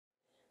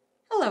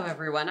Hello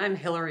everyone, I'm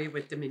Hillary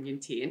with Dominion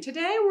Tea, and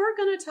today we're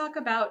going to talk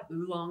about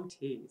oolong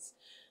teas.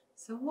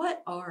 So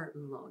what are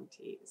oolong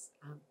teas?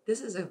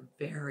 This is a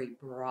very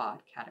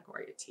broad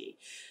category of tea.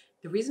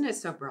 The reason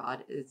it's so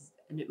broad is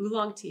an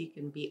oolong tea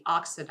can be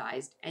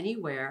oxidized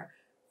anywhere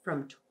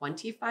from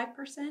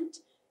 25%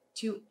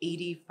 to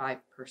 85%.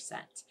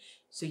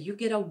 So you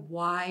get a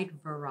wide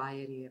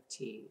variety of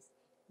teas.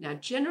 Now,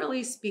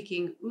 generally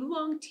speaking,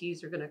 oolong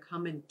teas are going to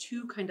come in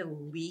two kind of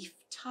leaf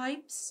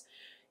types.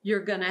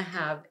 You're going to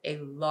have a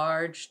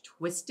large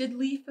twisted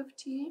leaf of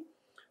tea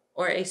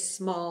or a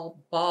small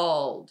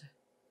balled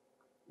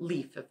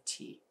leaf of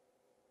tea.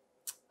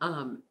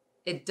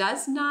 It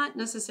does not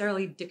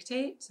necessarily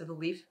dictate, so the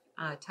leaf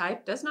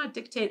type does not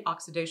dictate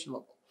oxidation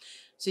level.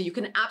 So you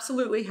can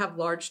absolutely have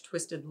large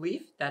twisted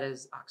leaf that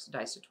is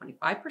oxidized to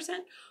 25%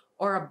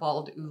 or a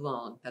balled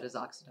oolong that is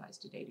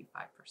oxidized at 85%.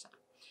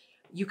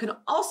 You can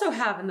also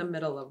have in the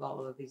middle of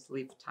all of these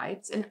leaf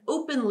types an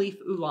open leaf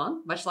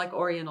oolong, much like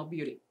Oriental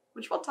Beauty,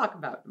 which we'll talk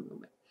about in a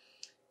moment.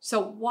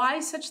 So why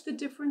such the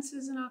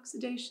differences in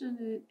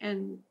oxidation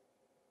and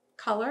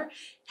color? It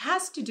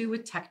has to do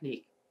with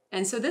technique.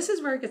 And so this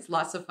is where it gets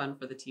lots of fun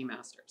for the tea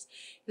masters,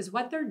 because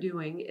what they're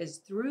doing is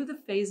through the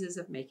phases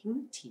of making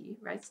the tea,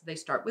 right? So they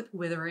start with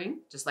withering,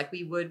 just like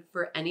we would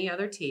for any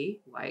other tea,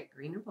 white,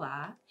 green, or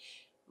black,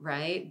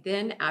 right?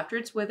 Then after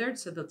it's withered,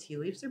 so the tea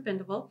leaves are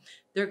bendable,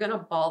 they're gonna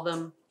ball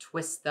them,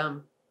 twist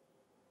them.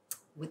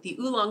 With the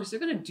oolongs, they're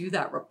going to do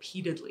that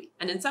repeatedly.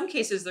 And in some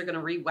cases, they're going to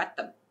re-wet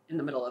them in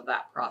the middle of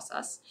that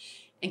process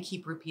and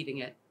keep repeating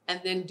it, and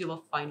then do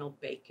a final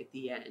bake at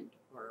the end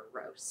or a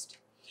roast.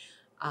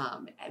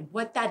 And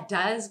what that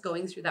does,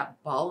 going through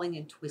that balling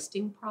and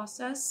twisting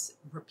process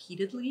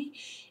repeatedly,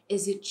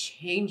 is it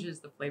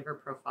changes the flavor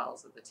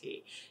profiles of the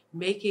tea,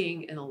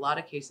 making, in a lot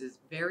of cases,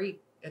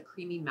 a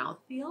creamy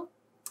mouthfeel,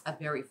 a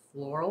very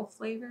floral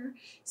flavor,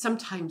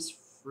 sometimes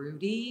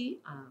fruity,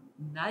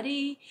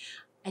 nutty,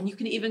 and you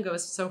can even go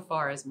so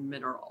far as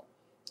mineral.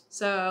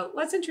 So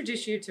let's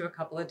introduce you to a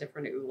couple of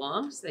different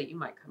oolongs that you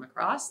might come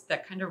across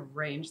that kind of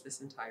range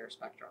this entire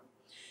spectrum.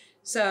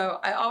 So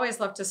I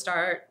always love to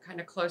start kind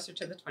of closer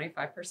to the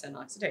 25%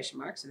 oxidation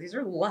mark. So these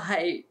are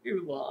light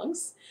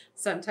oolongs,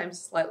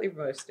 sometimes slightly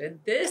roasted.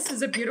 This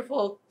is a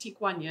beautiful tea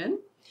Kuan Yin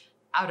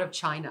out of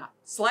China.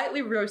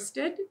 Slightly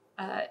roasted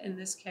in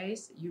this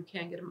case. You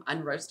can get them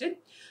unroasted.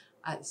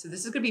 So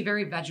this is going to be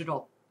very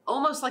vegetal,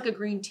 almost like a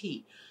green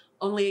tea.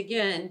 Only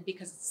again,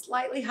 because it's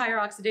slightly higher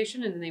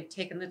oxidation and they've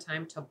taken the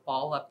time to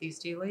ball up these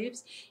tea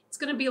leaves, it's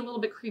going to be a little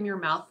bit creamier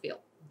mouthfeel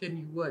than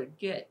you would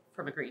get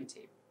from a green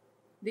tea.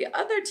 The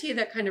other tea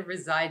that kind of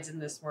resides in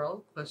this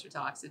world, closer to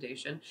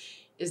oxidation,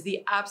 is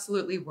the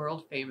absolutely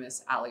world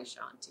famous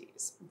Alishan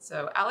teas.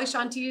 So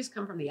Alishan teas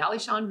come from the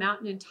Alishan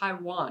Mountain in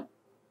Taiwan.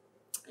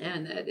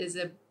 And it is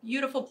a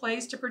beautiful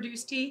place to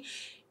produce tea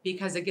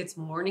because it gets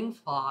morning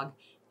fog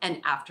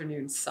and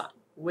afternoon sun,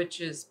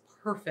 which is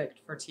perfect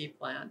for tea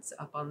plants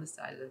up on the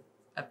side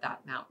of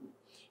that mountain.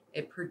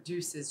 It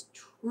produces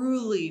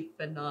truly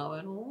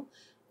phenomenal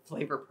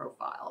flavor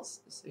profiles.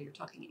 So you're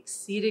talking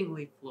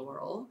exceedingly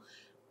floral,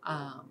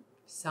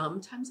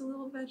 sometimes a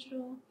little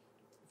vegetal,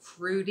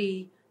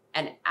 fruity,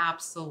 and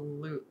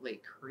absolutely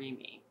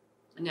creamy.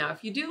 Now,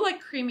 if you do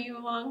like creamy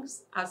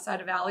oolongs outside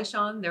of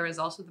Alishan, there is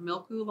also the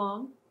milk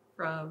oolong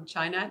from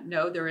China.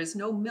 No, there is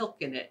no milk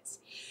in it.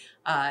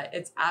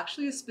 It's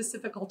actually a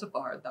specific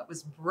cultivar that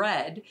was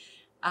bred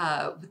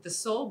with the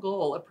sole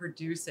goal of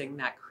producing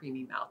that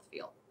creamy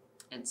mouthfeel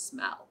and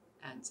smell.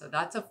 And so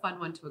that's a fun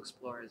one to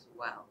explore as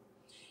well.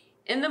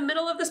 In the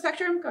middle of the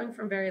spectrum, going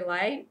from very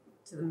light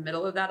to the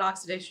middle of that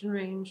oxidation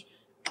range,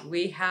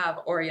 we have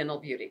Oriental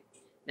Beauty.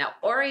 Now,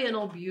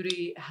 Oriental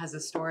Beauty has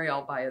a story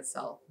all by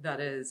itself that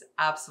is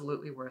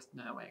absolutely worth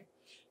knowing.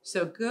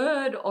 So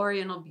good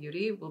Oriental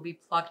Beauty will be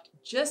plucked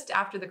just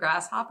after the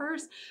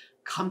grasshoppers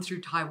come through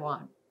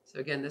Taiwan. So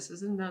again, this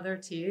is another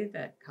tea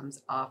that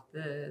comes off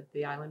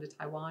the island of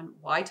Taiwan.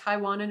 Why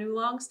Taiwan and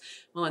oolongs?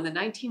 Well, in the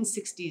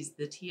 1960s,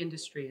 the tea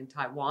industry in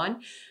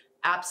Taiwan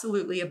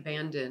absolutely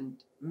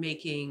abandoned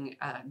making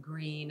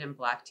green and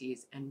black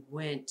teas and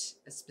went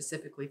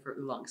specifically for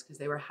oolongs because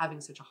they were having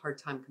such a hard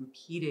time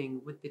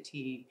competing with the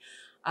tea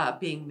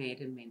being made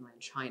in mainland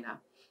China.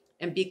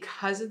 And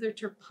because of their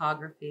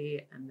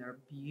topography and their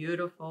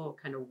beautiful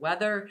kind of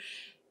weather,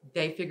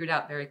 they figured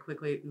out very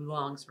quickly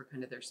oolongs were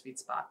kind of their sweet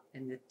spot,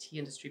 and the tea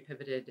industry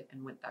pivoted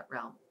and went that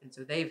realm. And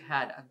so they've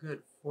had a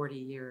good 40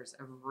 years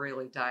of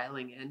really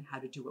dialing in how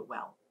to do it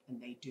well, and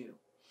they do.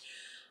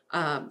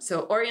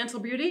 So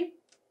Oriental Beauty,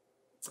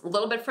 it's a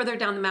little bit further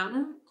down the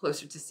mountain,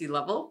 closer to sea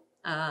level,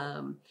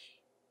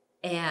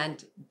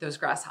 and those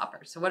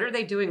grasshoppers. So what are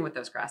they doing with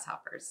those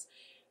grasshoppers?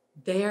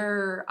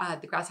 The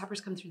grasshoppers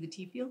come through the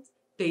tea fields.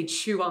 They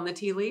chew on the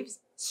tea leaves,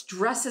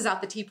 stresses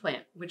out the tea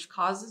plant, which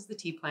causes the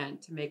tea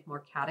plant to make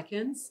more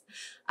catechins,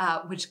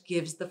 which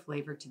gives the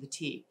flavor to the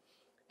tea.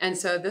 And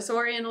so this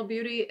Oriental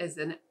Beauty is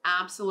an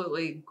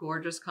absolutely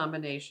gorgeous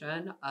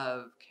combination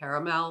of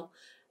caramel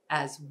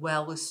as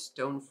well as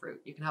stone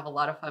fruit. You can have a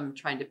lot of fun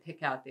trying to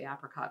pick out the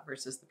apricot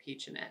versus the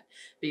peach in it.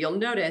 But you'll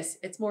notice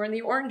it's more in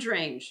the orange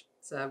range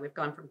So we've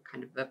gone from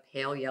kind of a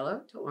pale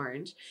yellow to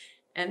orange.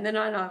 And then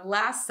on our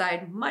last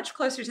side, much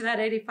closer to that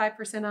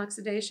 85%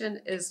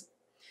 oxidation, is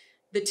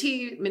the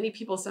tea many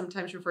people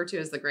sometimes refer to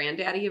as the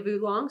granddaddy of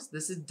oolongs.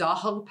 This is Da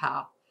Hong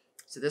Pao.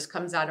 So this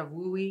comes out of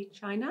Wuyi,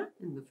 China,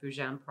 in the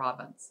Fujian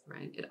Province,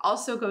 right? It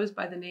also goes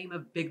by the name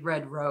of Big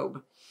Red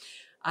Robe.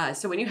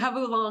 So when you have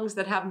oolongs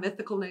that have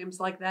mythical names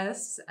like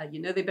this,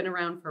 you know they've been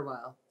around for a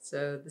while.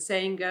 So the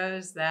saying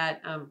goes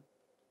that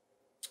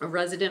a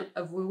resident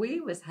of Wuyi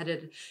was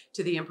headed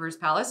to the emperor's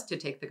palace to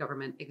take the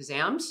government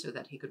exams so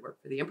that he could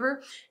work for the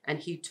emperor. And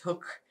he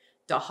took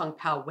Da Hong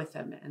Pao with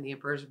him. And the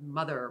emperor's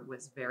mother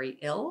was very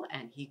ill,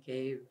 and he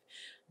gave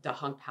Da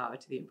Hong Pao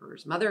to the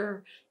emperor's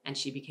mother, and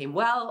she became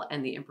well.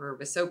 And the emperor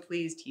was so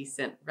pleased, he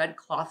sent red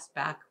cloths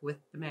back with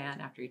the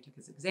man after he took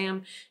his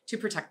exam to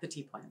protect the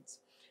tea plants.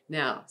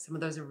 Now, some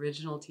of those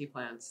original tea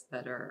plants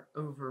that are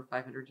over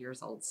 500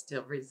 years old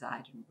still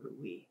reside in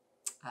Wuyi,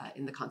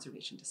 in the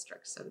conservation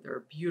district. So they're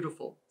a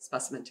beautiful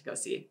specimen to go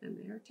see, and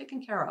they are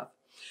taken care of.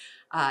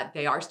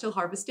 They are still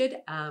harvested,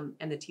 and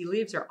the tea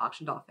leaves are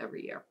auctioned off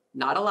every year.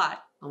 Not a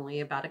lot, only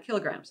about 1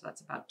 kilogram, so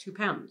that's about 2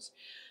 pounds.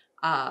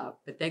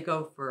 But they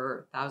go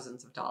for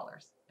thousands of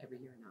dollars every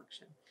year in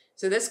auction.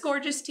 So this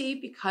gorgeous tea,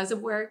 because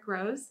of where it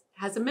grows,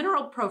 has a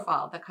mineral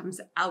profile that comes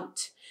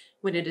out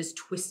when it is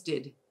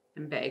twisted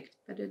and baked.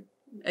 But it,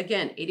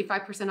 again,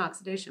 85%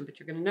 oxidation, but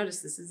you're going to notice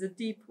this is a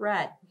deep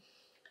red.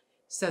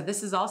 So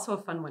this is also a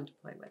fun one to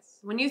play with.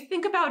 When you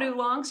think about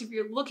oolongs, if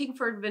you're looking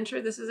for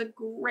adventure, this is a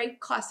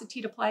great class of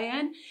tea to play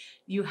in.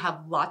 You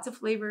have lots of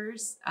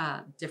flavors,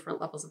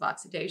 different levels of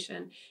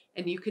oxidation,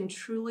 and you can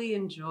truly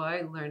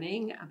enjoy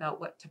learning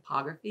about what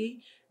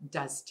topography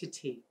does to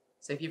tea.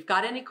 So if you've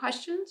got any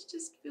questions,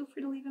 just feel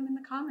free to leave them in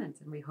the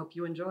comments, and we hope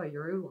you enjoy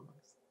your oolongs.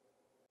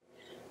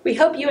 We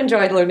hope you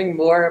enjoyed learning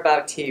more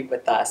about tea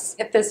with us.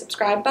 Hit the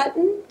subscribe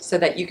button so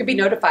that you can be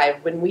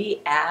notified when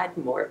we add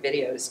more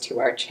videos to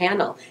our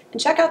channel. And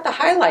check out the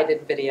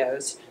highlighted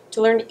videos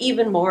to learn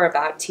even more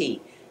about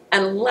tea.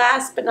 And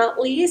last but not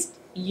least,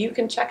 you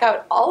can check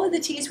out all of the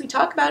teas we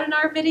talk about in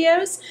our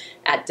videos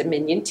at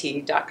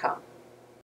dominiontea.com.